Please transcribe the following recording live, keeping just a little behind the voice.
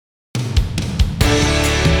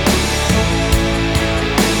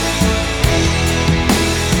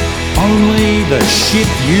the Shit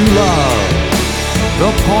You Love,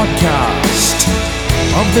 the podcast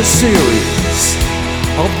of the series,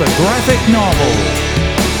 of the graphic novel,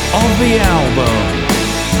 of the album,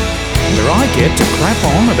 where I get to crap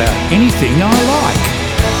on about anything I like.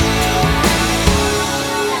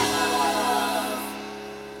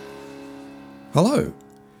 Hello,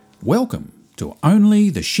 welcome to Only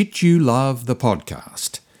the Shit You Love, the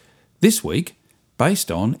podcast. This week,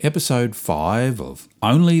 based on episode 5 of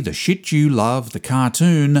Only the Shit You Love, the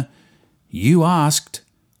cartoon, you asked,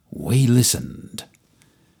 we listened.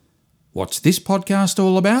 What's this podcast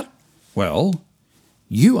all about? Well,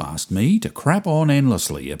 you asked me to crap on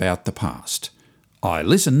endlessly about the past. I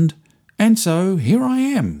listened, and so here I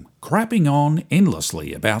am, crapping on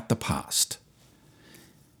endlessly about the past.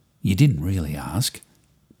 You didn't really ask,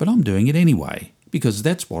 but I'm doing it anyway, because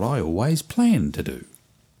that's what I always planned to do.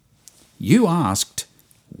 You asked,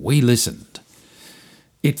 we listened.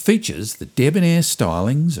 It features the debonair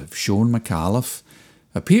stylings of Sean McAuliffe,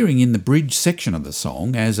 appearing in the bridge section of the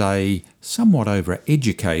song as a somewhat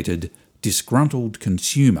over-educated, disgruntled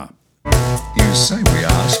consumer. You say we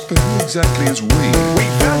asked, but who exactly is we? We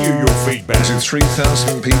value your feedback. Was it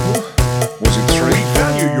 3,000 people? Was it 3? We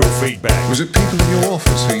value your feedback. Was it people in your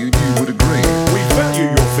office who you knew would agree? We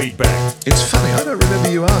value your feedback. It's funny, I don't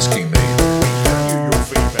remember you asking me. We value your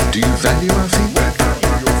feedback. Do you value our feedback?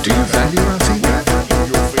 Do you value our feedback?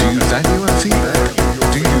 Do you value our feedback?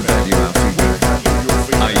 Do you value our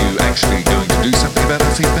feedback? Are you actually going to do something about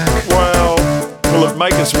our feedback? Well, will it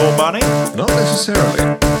make us more money? Not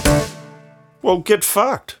necessarily. Well, get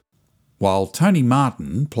fucked. While Tony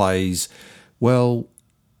Martin plays, well,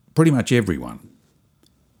 pretty much everyone.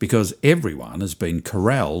 Because everyone has been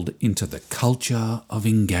corralled into the culture of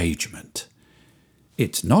engagement.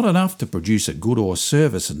 It's not enough to produce a good or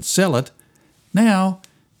service and sell it. Now,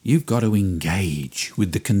 you've got to engage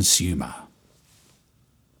with the consumer.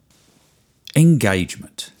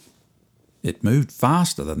 Engagement. It moved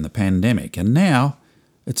faster than the pandemic, and now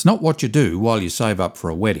it's not what you do while you save up for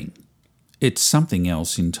a wedding. It's something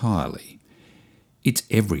else entirely. It's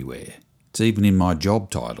everywhere. It's even in my job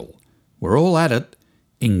title. We're all at it,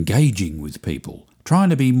 engaging with people, trying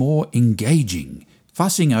to be more engaging,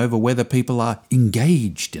 fussing over whether people are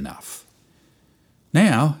engaged enough.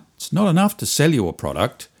 Now, it's not enough to sell you a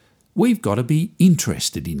product. We've got to be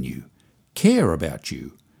interested in you, care about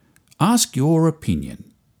you, ask your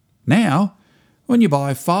opinion. Now, when you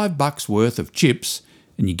buy $5 worth of chips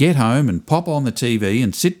and you get home and pop on the TV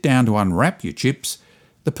and sit down to unwrap your chips,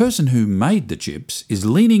 the person who made the chips is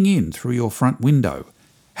leaning in through your front window.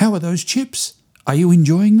 How are those chips? Are you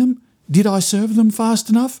enjoying them? Did I serve them fast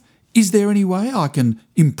enough? Is there any way I can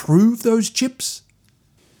improve those chips?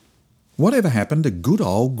 Whatever happened to good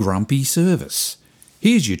old grumpy service?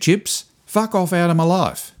 Here's your chips, fuck off out of my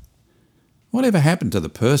life. Whatever happened to the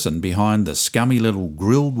person behind the scummy little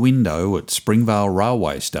grilled window at Springvale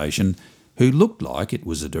Railway Station who looked like it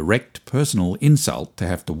was a direct personal insult to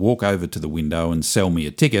have to walk over to the window and sell me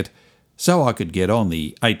a ticket so I could get on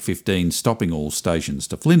the 8:15 stopping all stations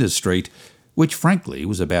to Flinders Street, which frankly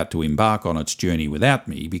was about to embark on its journey without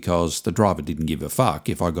me because the driver didn't give a fuck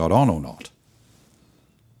if I got on or not?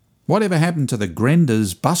 Whatever happened to the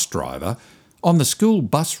Grenders bus driver on the school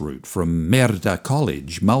bus route from Merda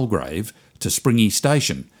College, Mulgrave, to Springy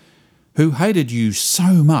Station, who hated you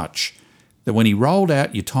so much that when he rolled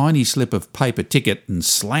out your tiny slip of paper ticket and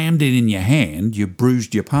slammed it in your hand, you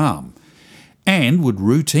bruised your palm, and would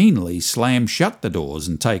routinely slam shut the doors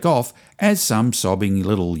and take off as some sobbing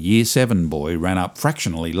little Year 7 boy ran up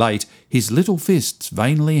fractionally late, his little fists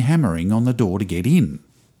vainly hammering on the door to get in?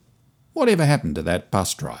 Whatever happened to that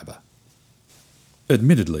bus driver?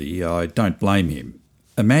 Admittedly, I don't blame him.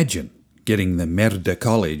 Imagine getting the Merda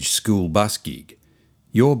College school bus gig.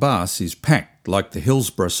 Your bus is packed like the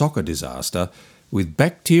Hillsborough soccer disaster with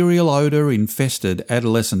bacterial odour-infested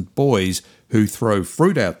adolescent boys who throw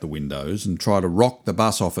fruit out the windows and try to rock the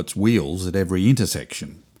bus off its wheels at every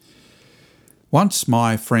intersection. Once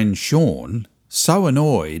my friend Sean so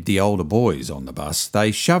annoyed the older boys on the bus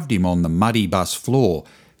they shoved him on the muddy bus floor,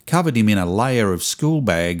 covered him in a layer of school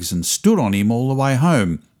bags and stood on him all the way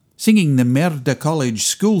home, singing the Merda College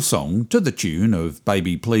school song to the tune of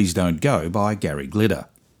Baby Please Don't Go by Gary Glitter.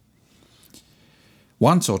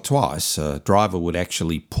 Once or twice, a driver would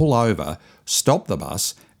actually pull over, stop the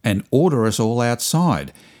bus, and order us all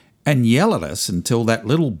outside, and yell at us until that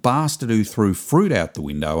little bastard who threw fruit out the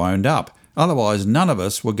window owned up. Otherwise, none of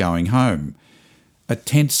us were going home. A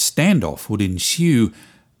tense standoff would ensue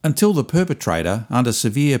until the perpetrator, under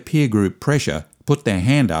severe peer group pressure, put their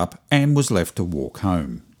hand up and was left to walk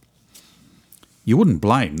home. You wouldn't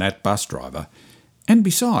blame that bus driver. And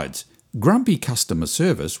besides, grumpy customer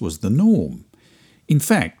service was the norm. In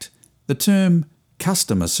fact, the term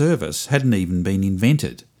customer service hadn't even been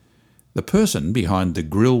invented. The person behind the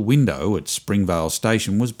grill window at Springvale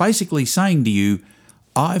Station was basically saying to you,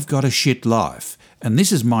 "I've got a shit life, and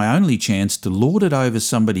this is my only chance to lord it over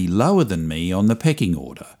somebody lower than me on the pecking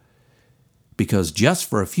order. Because just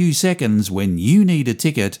for a few seconds when you need a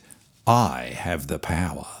ticket, I have the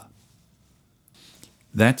power."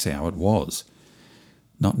 That's how it was.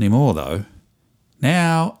 Not anymore, though.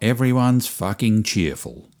 Now everyone's fucking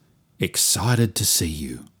cheerful, excited to see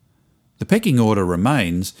you. The pecking order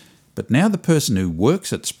remains, but now the person who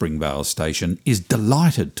works at Springvale Station is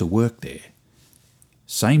delighted to work there.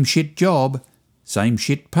 Same shit job, same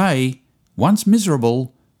shit pay, once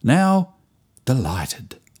miserable, now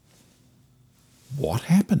delighted. What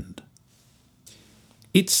happened?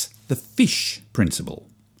 It's the fish principle.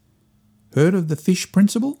 Heard of the fish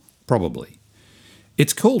principle? Probably.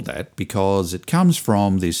 It's called that because it comes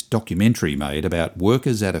from this documentary made about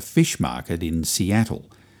workers at a fish market in Seattle.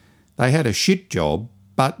 They had a shit job,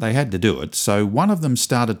 but they had to do it, so one of them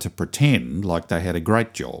started to pretend like they had a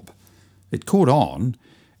great job. It caught on,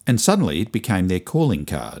 and suddenly it became their calling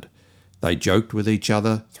card. They joked with each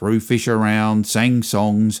other, threw fish around, sang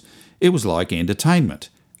songs. It was like entertainment.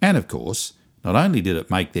 And of course, not only did it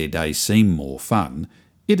make their day seem more fun,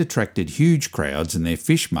 it attracted huge crowds and their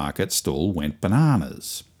fish market stall went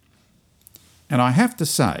bananas. And I have to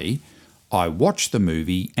say, I watched the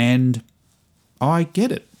movie and I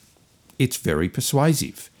get it. It's very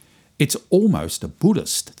persuasive. It's almost a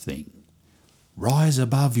Buddhist thing. Rise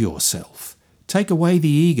above yourself. Take away the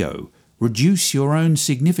ego. Reduce your own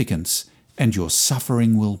significance and your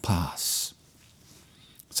suffering will pass.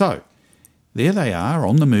 So, there they are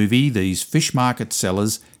on the movie, these fish market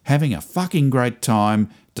sellers having a fucking great time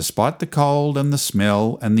despite the cold and the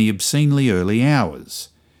smell and the obscenely early hours.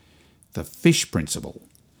 The fish principle.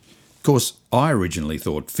 Of course, I originally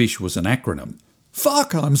thought fish was an acronym.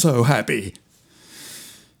 Fuck, I'm so happy.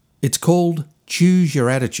 It's called choose your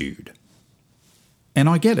attitude. And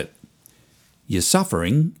I get it. You're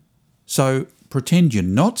suffering, so pretend you're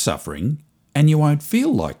not suffering and you won't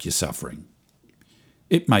feel like you're suffering.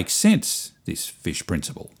 It makes sense, this fish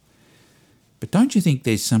principle. But don't you think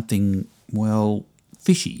there's something, well,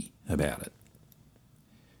 fishy about it?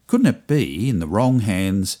 Couldn't it be, in the wrong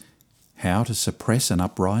hands, how to suppress an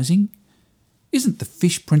uprising? Isn't the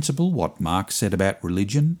fish principle what Marx said about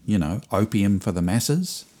religion? You know, opium for the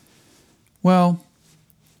masses? Well,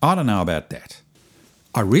 I don't know about that.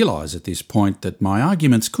 I realise at this point that my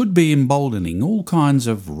arguments could be emboldening all kinds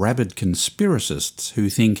of rabid conspiracists who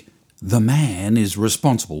think the man is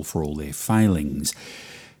responsible for all their failings.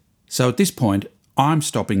 So at this point, I'm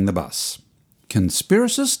stopping the bus.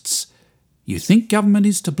 Conspiracists? You think government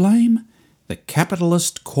is to blame? The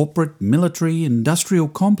capitalist, corporate, military, industrial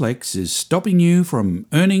complex is stopping you from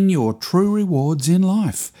earning your true rewards in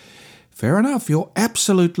life. Fair enough, you're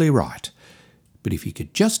absolutely right. But if you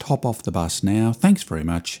could just hop off the bus now, thanks very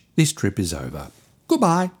much. This trip is over.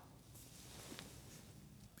 Goodbye.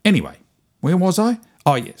 Anyway, where was I?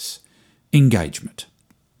 Oh yes, engagement.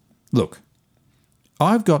 Look,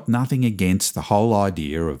 I've got nothing against the whole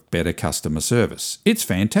idea of better customer service. It's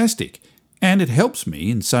fantastic, and it helps me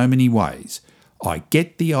in so many ways. I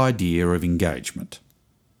get the idea of engagement.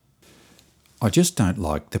 I just don't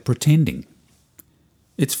like the pretending.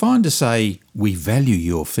 It's fine to say, we value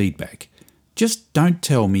your feedback. Just don't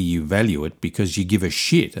tell me you value it because you give a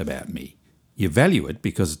shit about me. You value it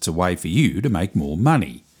because it's a way for you to make more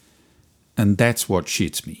money. And that's what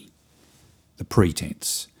shits me. The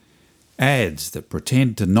pretense. Ads that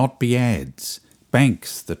pretend to not be ads.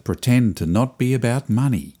 Banks that pretend to not be about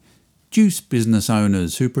money. Juice business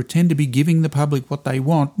owners who pretend to be giving the public what they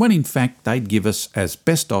want when in fact they'd give us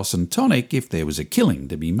asbestos and tonic if there was a killing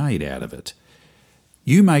to be made out of it.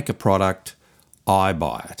 You make a product, I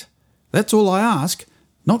buy it. That's all I ask,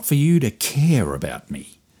 not for you to care about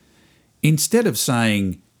me. Instead of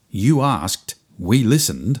saying, you asked, we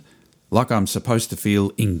listened, like I'm supposed to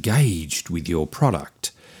feel engaged with your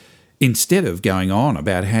product, instead of going on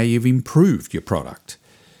about how you've improved your product.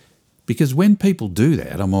 Because when people do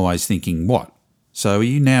that, I'm always thinking, what? So are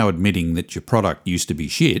you now admitting that your product used to be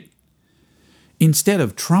shit? Instead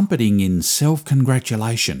of trumpeting in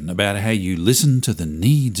self-congratulation about how you listen to the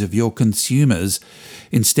needs of your consumers,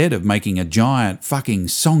 instead of making a giant fucking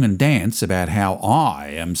song and dance about how I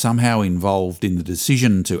am somehow involved in the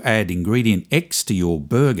decision to add ingredient X to your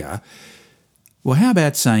burger, well, how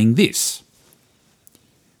about saying this?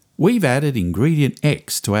 We've added ingredient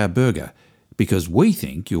X to our burger because we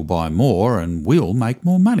think you'll buy more and we'll make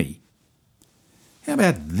more money. How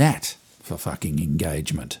about that for fucking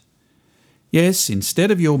engagement? Yes,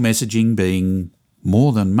 instead of your messaging being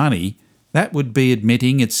more than money, that would be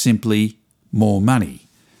admitting it's simply more money.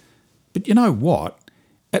 But you know what?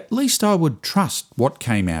 At least I would trust what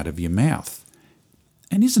came out of your mouth.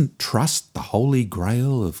 And isn't trust the holy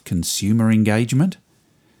grail of consumer engagement?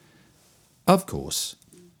 Of course,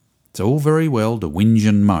 it's all very well to whinge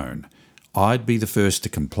and moan. I'd be the first to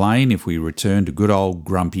complain if we returned to good old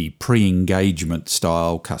grumpy pre-engagement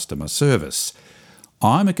style customer service.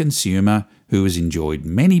 I'm a consumer who has enjoyed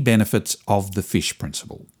many benefits of the fish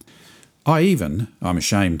principle. I even, I'm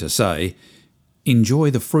ashamed to say,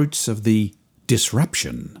 enjoy the fruits of the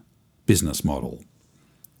disruption business model.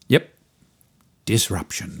 Yep,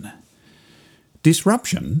 disruption.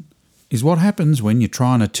 Disruption is what happens when you're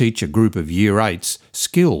trying to teach a group of Year 8s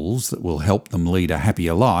skills that will help them lead a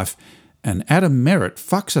happier life, and Adam Merritt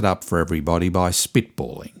fucks it up for everybody by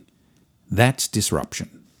spitballing. That's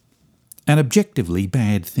disruption. An objectively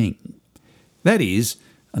bad thing. That is,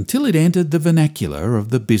 until it entered the vernacular of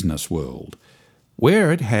the business world,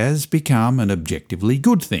 where it has become an objectively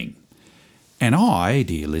good thing. And I,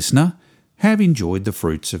 dear listener, have enjoyed the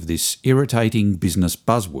fruits of this irritating business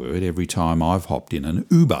buzzword every time I've hopped in an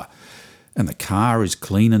Uber. And the car is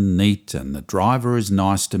clean and neat, and the driver is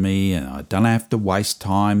nice to me, and I don't have to waste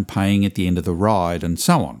time paying at the end of the ride, and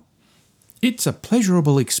so on. It's a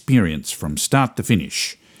pleasurable experience from start to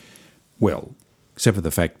finish. Well, except for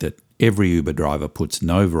the fact that every Uber driver puts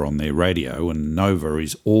Nova on their radio, and Nova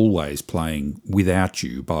is always playing Without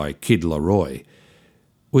You by Kid Laroi,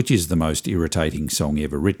 which is the most irritating song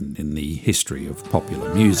ever written in the history of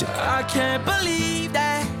popular music. I can't believe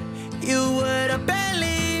that you would have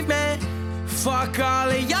believed me. Fuck all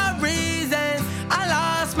of your reasons. I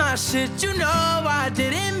lost my shit, you know I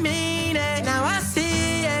didn't mean it. Now I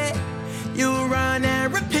see it. You run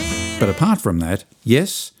and repeat. But apart from that,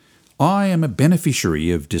 yes, I am a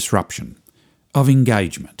beneficiary of disruption, of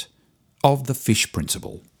engagement, of the fish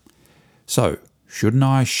principle. So, shouldn't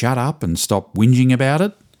I shut up and stop whinging about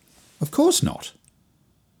it? Of course not.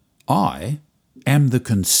 I am the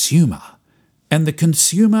consumer, and the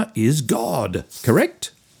consumer is God,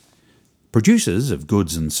 correct? Producers of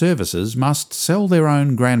goods and services must sell their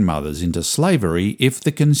own grandmothers into slavery if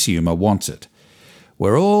the consumer wants it.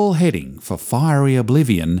 We're all heading for fiery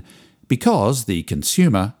oblivion because the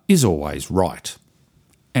consumer is always right.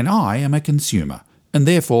 And I am a consumer, and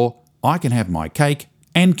therefore I can have my cake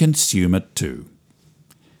and consume it too.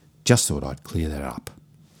 Just thought I'd clear that up.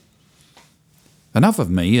 Enough of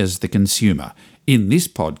me as the consumer. In this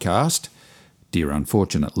podcast, dear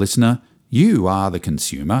unfortunate listener, you are the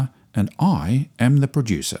consumer and I am the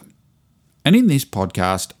producer. And in this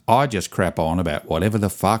podcast, I just crap on about whatever the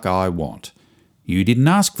fuck I want. You didn't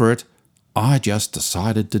ask for it, I just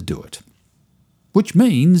decided to do it. Which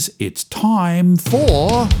means it's time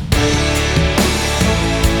for...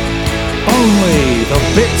 Only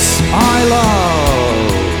the Bits I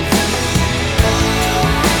Love!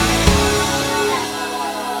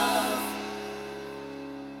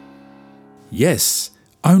 Yes,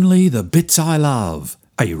 only the bits I love.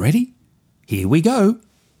 Are you ready? Here we go.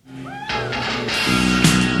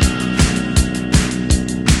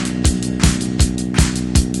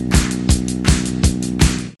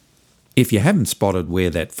 If you haven't spotted where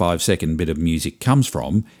that 5-second bit of music comes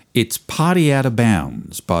from, it's Party Out of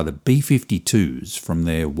Bounds by the B-52s from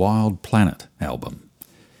their Wild Planet album.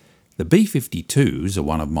 The B-52s are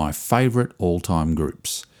one of my favourite all-time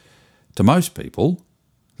groups. To most people,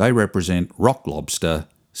 they represent Rock Lobster,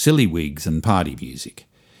 Silly Wigs and party music.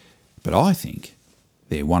 But I think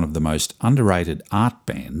they're one of the most underrated art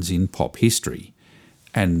bands in pop history.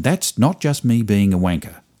 And that's not just me being a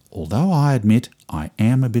wanker, although I admit I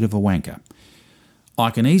am a bit of a wanker. I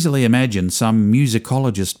can easily imagine some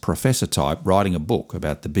musicologist professor type writing a book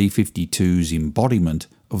about the B-52's embodiment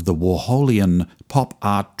of the Warholian pop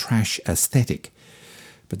art trash aesthetic.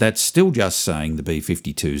 But that's still just saying the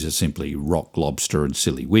B-52s are simply Rock Lobster and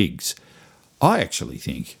Silly Wigs. I actually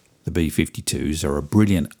think the B-52s are a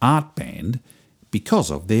brilliant art band because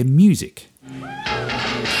of their music.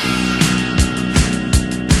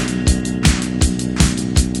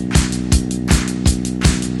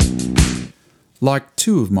 Like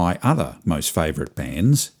two of my other most favourite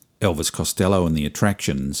bands, Elvis Costello and the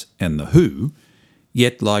Attractions and The Who,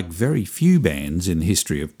 yet like very few bands in the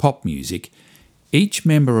history of pop music, each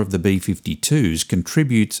member of the B-52s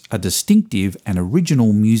contributes a distinctive and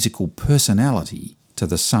original musical personality to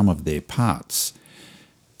the sum of their parts.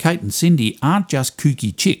 Kate and Cindy aren't just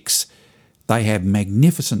kooky chicks, they have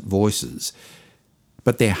magnificent voices,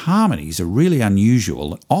 but their harmonies are really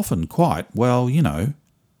unusual and often quite, well,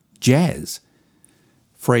 jazz.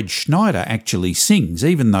 Fred Schneider actually sings,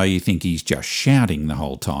 even though you think he's just shouting the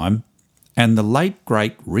whole time. And the late,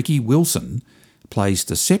 great Ricky Wilson plays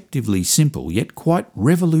deceptively simple yet quite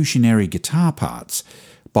revolutionary guitar parts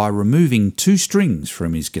by removing 2 strings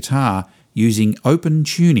from his guitar using open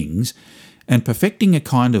tunings and perfecting a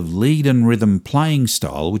kind of lead and rhythm playing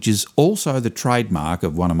style which is also the trademark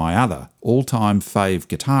of one of my other all-time fave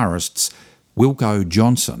guitarists, Wilko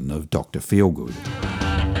Johnson of Dr. Feelgood.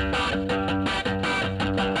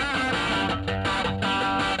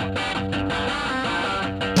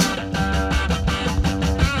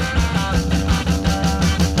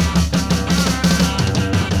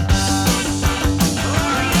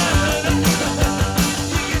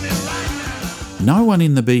 No one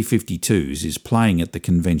in the B-52s is playing it the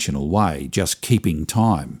conventional way, just keeping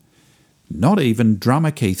time. Not even drummer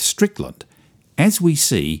Keith Strickland, as we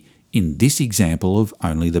see in this example of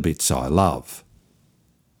Only the Bits I Love.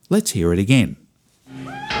 Let's hear it again.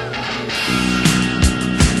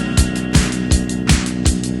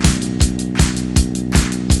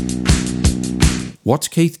 What's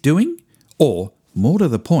Keith doing? Or, more to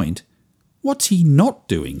the point, what's he not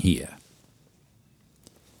doing here?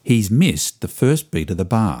 He's missed the first beat of the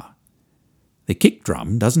bar. The kick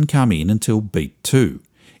drum doesn't come in until beat 2.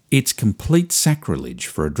 It's complete sacrilege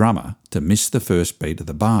for a drummer to miss the first beat of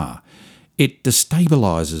the bar. It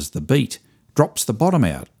destabilises the beat, drops the bottom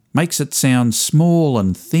out, makes it sound small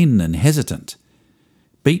and thin and hesitant.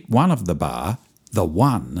 Beat 1 of the bar, the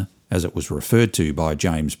 1, as it was referred to by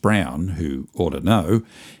James Brown, who ought to know,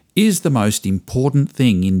 is the most important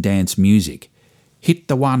thing in dance music. Hit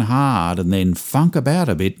the 1 hard and then funk about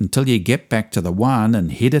a bit until you get back to the 1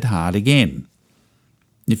 and hit it hard again.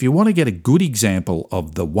 If you want to get a good example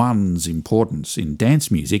of the 1's importance in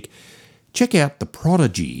dance music, check out The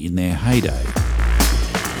Prodigy in their heyday.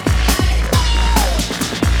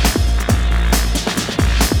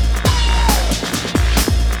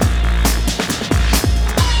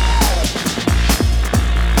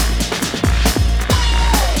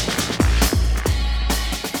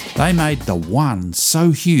 They made the 1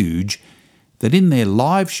 so huge that in their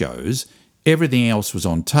live shows, everything else was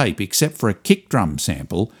on tape except for a kick drum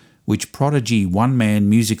sample which Prodigy one-man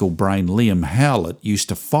musical brain Liam Howlett used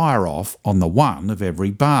to fire off on the 1 of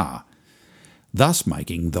every bar, thus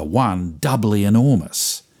making the 1 doubly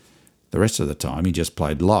enormous. The rest of the time he just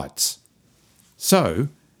played lights. So,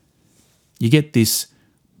 you get this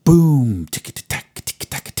boom, tick-a-tack,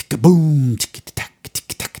 tick-a-tack, tick-a-boom, tick-a-tack,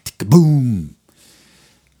 tick-a-tack, tick-a-boom.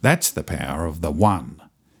 That's the power of the 1,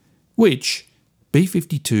 which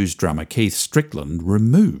B-52's drummer Keith Strickland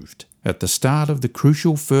removed at the start of the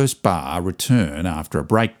crucial first bar return after a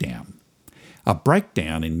breakdown. A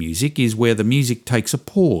breakdown in music is where the music takes a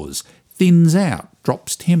pause, thins out,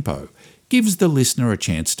 drops tempo, gives the listener a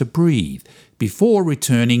chance to breathe, before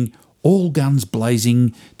returning all guns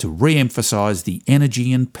blazing to re-emphasise the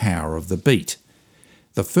energy and power of the beat.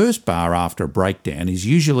 The first bar after a breakdown is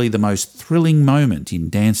usually the most thrilling moment in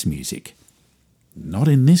dance music. Not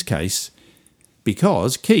in this case,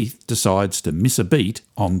 because Keith decides to miss a beat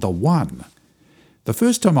on the 1. The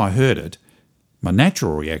first time I heard it, my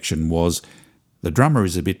natural reaction was, the drummer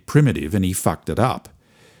is a bit primitive and he fucked it up,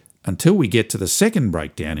 until we get to the second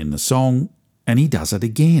breakdown in the song and he does it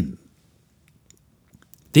again.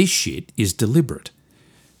 This shit is deliberate,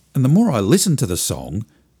 and the more I listened to the song,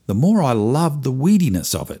 the more I loved the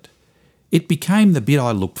weediness of it. It became the bit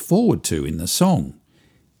I looked forward to in the song.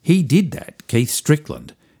 He did that, Keith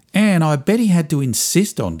Strickland, and I bet he had to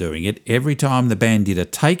insist on doing it every time the band did a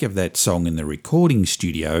take of that song in the recording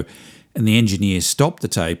studio and the engineer stopped the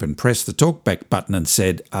tape and pressed the talkback button and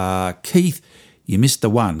said, Keith, you missed the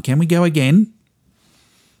 1. Can we go again?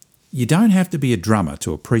 You don't have to be a drummer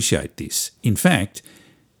to appreciate this. In fact,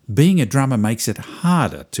 being a drummer makes it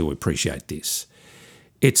harder to appreciate this.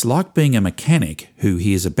 It's like being a mechanic who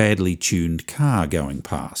hears a badly tuned car going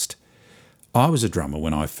past. I was a drummer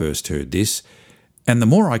when I first heard this, and the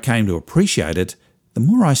more I came to appreciate it, the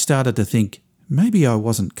more I started to think maybe I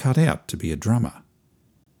wasn't cut out to be a drummer.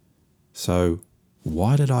 So,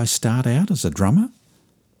 why did I start out as a drummer?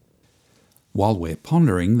 While we're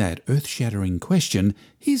pondering that earth-shattering question,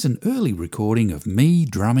 here's an early recording of me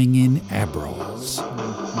drumming in Abrolls.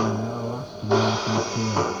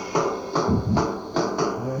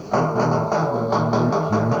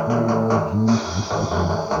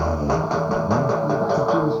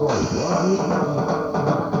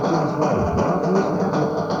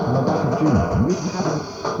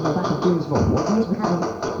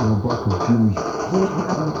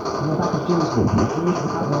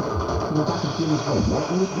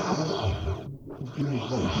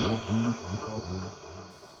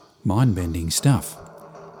 Mind-bending stuff.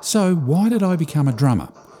 So why did I become a drummer?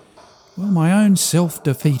 Well, my own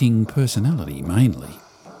self-defeating personality, mainly.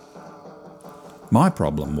 My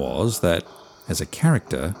problem was that, as a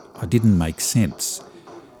character, I didn't make sense.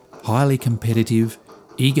 Highly competitive,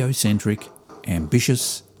 egocentric,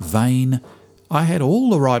 ambitious, vain. I had all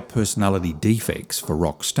the right personality defects for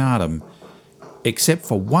rock stardom, except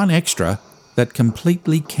for one extra that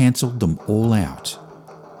completely cancelled them all out.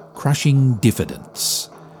 Crushing diffidence.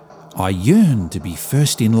 I yearned to be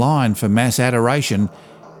first in line for mass adoration,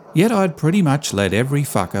 yet I'd pretty much let every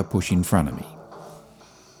fucker push in front of me.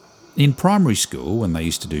 In primary school, when they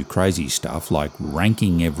used to do crazy stuff like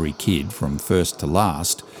ranking every kid from first to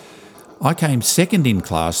last, I came second in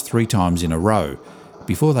class 3 times in a row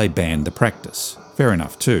before they banned the practice. Fair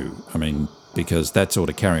enough too, because that sort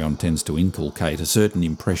of carry-on tends to inculcate a certain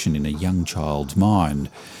impression in a young child's mind.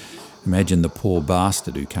 Imagine the poor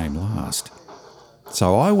bastard who came last.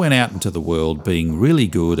 So I went out into the world being really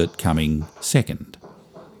good at coming second.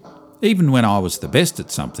 Even when I was the best at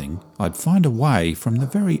something, I'd find a way from the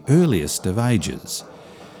very earliest of ages.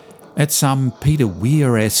 At some Peter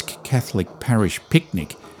Weir-esque Catholic parish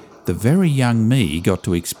picnic, the very young me got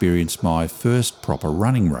to experience my first proper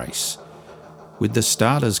running race. With the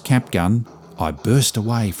starter's cap gun, I burst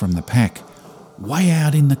away from the pack, way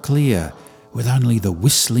out in the clear, with only the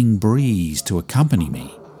whistling breeze to accompany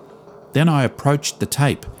me. Then I approached the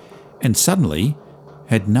tape and suddenly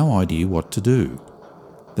had no idea what to do.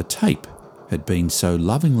 The tape had been so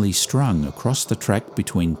lovingly strung across the track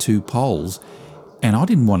between 2 poles, and I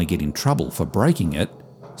didn't want to get in trouble for breaking it,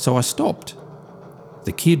 so I stopped.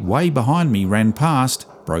 The kid way behind me ran past,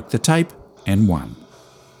 broke the tape, and won.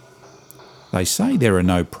 They say there are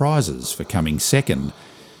no prizes for coming second,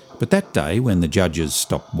 but that day when the judges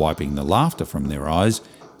stopped wiping the laughter from their eyes,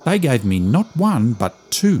 they gave me not 1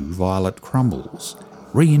 but 2 violet crumbles.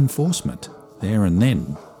 Reinforcement, there and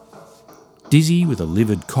then. Dizzy with a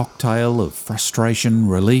livid cocktail of frustration,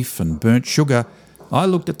 relief and burnt sugar, I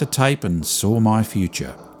looked at the tape and saw my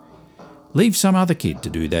future. Leave some other kid to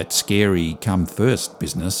do that scary come-first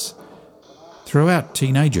business. Throughout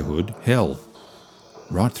teenagerhood, hell,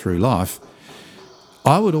 right through life,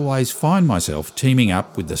 I would always find myself teaming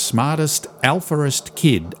up with the smartest, alphaest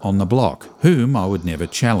kid on the block, whom I would never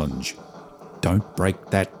challenge. Don't break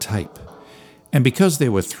that tape. And because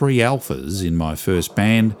there were 3 alphas in my first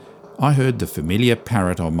band, I heard the familiar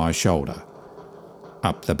parrot on my shoulder.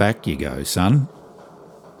 Up the back you go, son.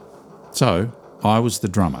 So, I was the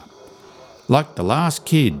drummer. Like the last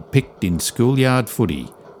kid picked in schoolyard footy,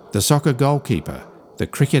 the soccer goalkeeper, the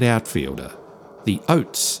cricket outfielder, the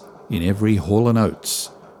oats in every Hall & Oates.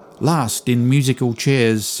 Last in musical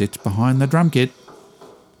chairs sits behind the drum kit.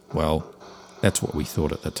 Well, that's what we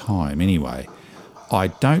thought at the time anyway. I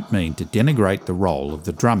don't mean to denigrate the role of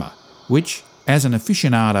the drummer, which, as an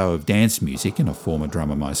aficionado of dance music and a former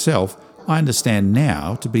drummer myself, I understand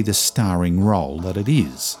now to be the starring role that it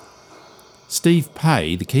is. Steve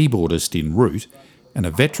Pay, the keyboardist in Root, and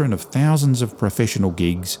a veteran of thousands of professional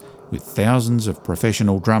gigs with thousands of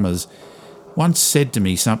professional drummers, once said to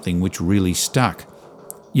me something which really stuck.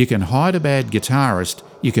 You can hide a bad guitarist,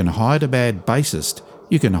 you can hide a bad bassist,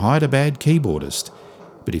 you can hide a bad keyboardist,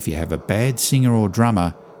 but if you have a bad singer or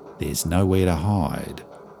drummer, there's nowhere to hide.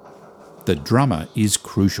 The drummer is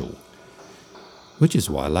crucial, which is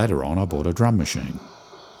why later on I bought a drum machine.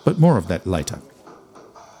 But more of that later.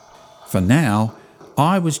 For now,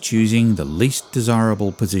 I was choosing the least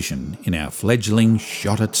desirable position in our fledgling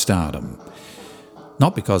shot at stardom.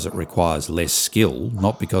 Not because it requires less skill,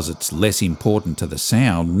 not because it's less important to the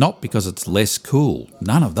sound, not because it's less cool,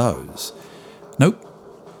 none of those. Nope.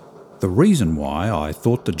 The reason why I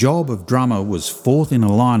thought the job of drummer was 4th in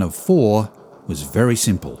a line of 4 was very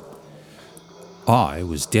simple. I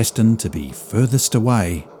was destined to be furthest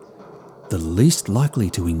away, the least likely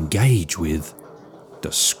to engage with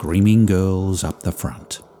the screaming girls up the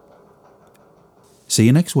front. See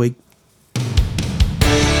you next week.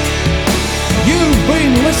 You've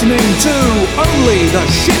been listening to Only the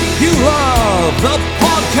Shit You Love, the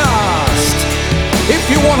podcast. If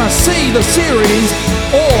you want to see the series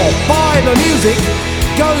or buy the music,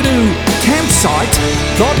 go to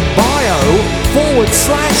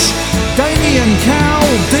campsite.bio/Damien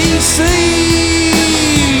Cowell DC.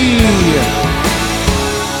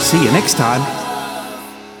 See you next time.